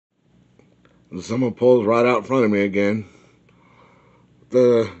And someone pulls right out in front of me again.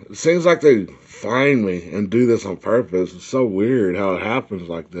 It seems like they find me and do this on purpose. It's so weird how it happens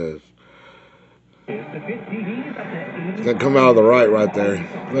like this. It's gonna come out of the right there.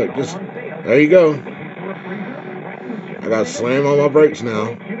 Look, just there you go. I got to slam on my brakes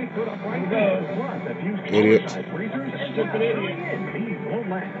now. Idiot.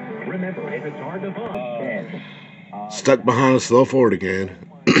 Stuck behind a slow Ford again.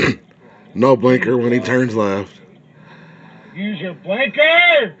 No blinker when he turns left. Use your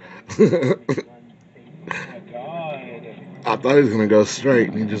blinker! I thought he was gonna go straight,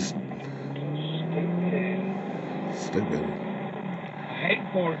 and he just stupid. I hate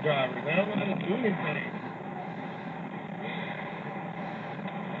Ford drivers. They don't know how to do anything.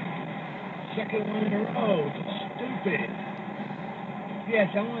 Second one in a row. It's stupid. Yes,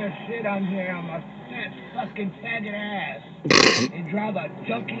 I want to sit on here on my fat fucking faggot ass and drive a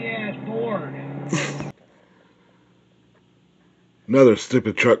junky ass Ford. Another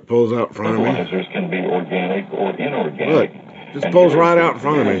stupid truck pulls out in front of me. Fertilizers can be organic or inorganic. Look, just pulls right out in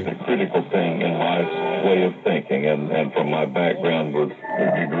front of me. It's a critical thing in my way of thinking, and from my background with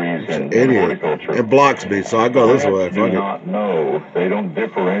degrees in horticulture. It blocks me, so I go this way. Do not know. They don't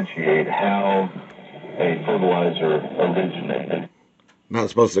differentiate how a fertilizer originated. Not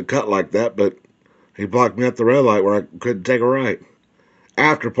supposed to cut like that, but he blocked me at the red light where I couldn't take a right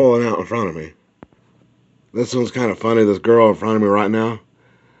after pulling out in front of me. This one's kind of funny. This girl in front of me right now,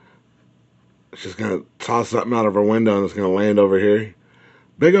 she's going to toss something out of her window and it's going to land over here.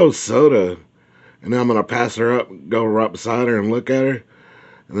 Big old soda. And then I'm going to pass her up, go right beside her and look at her.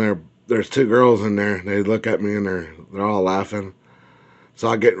 And there's two girls in there. They look at me and they're all laughing. So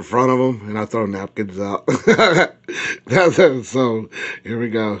I get in front of them and I throw napkins out. So here we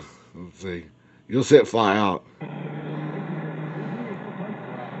go. Let's see. You'll see it fly out.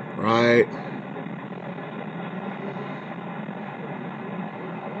 Right.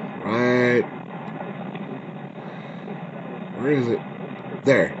 Right. Where is it?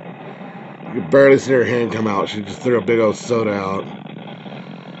 There. You can barely see her hand come out. She just threw a big old soda out.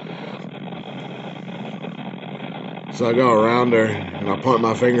 So I go around her and I point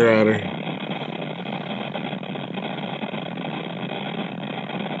my finger at her.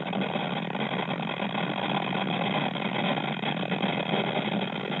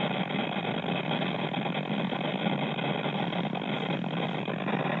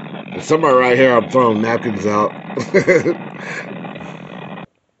 And somewhere right here I'm throwing napkins out.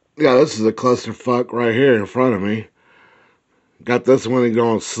 Yeah, this is a clusterfuck right here in front of me. Got this one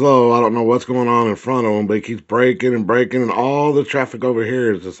going slow. I don't know what's going on in front of him, but he keeps braking and braking, and all the traffic over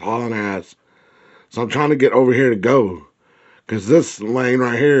here is just hauling ass. So I'm trying to get over here to go, because this lane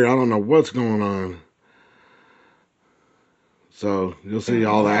right here, I don't know what's going on. So you'll see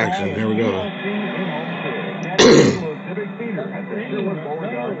all the action. Here we go.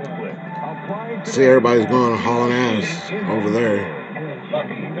 See, everybody's going hauling ass over there.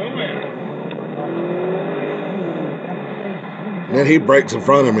 And then he brakes in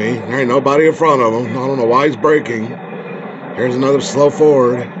front of me. There ain't nobody in front of him. I don't know why he's braking. Here's another slow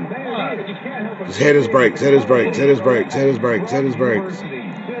Ford. Just hit his brakes, hit his brakes, hit his brakes, hit his brakes, hit his brakes.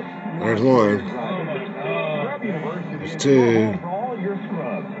 There's one. There's two.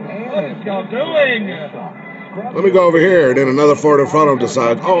 What is y'all doing? Let me go over here. Then another Ford in front of him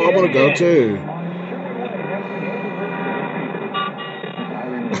decides, oh, I want to go too.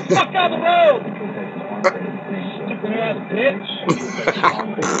 Fuck out the road! Stupid ass bitch!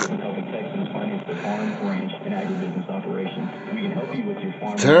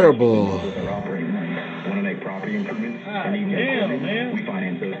 Terrible.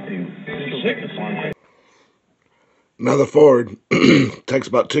 Another Ford. Takes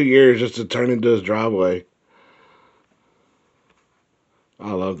about 2 years just to turn into his driveway.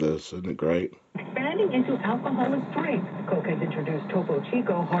 I love this. Isn't it great? Expanding into alcoholic drinks, Coke has introduced Topo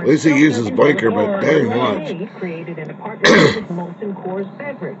Chico hard. At least he uses blinker, but dang what. Created in a partnership with Molson Coors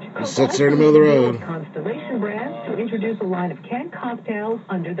Beverage. Just sits there in the middle of the road. Constellation Brands to introduce a line of canned cocktails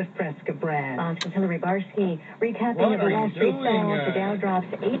under the Fresca brand. This is Hillary Barsky recapping the Wall Street sales. The Dow drops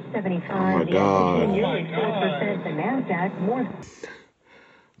to 875. Oh my God. The S&P 4%. The Nasdaq more.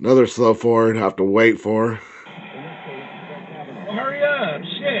 Another slow Ford. I have to wait for. Hurry up,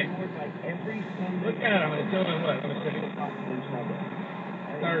 shit. Look at him, it's doing what? Let me see.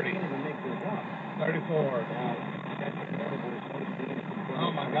 30. 34.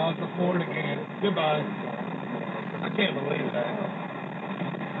 Oh my God, it's a Ford again. Goodbye. I can't believe that.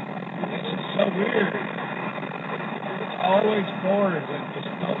 This is so weird. It's always Fords that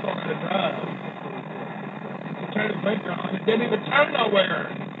just don't know how to drive. He turned his blinker on. It didn't even turn nowhere.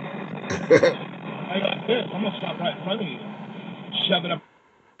 Hey, like this, I'm gonna stop right in front of you. Shove it up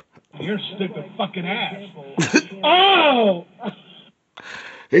your stupid fucking ass. Oh!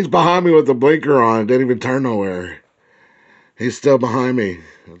 He's behind me with the blinker on. Didn't even turn nowhere. He's still behind me.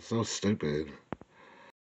 That's so stupid.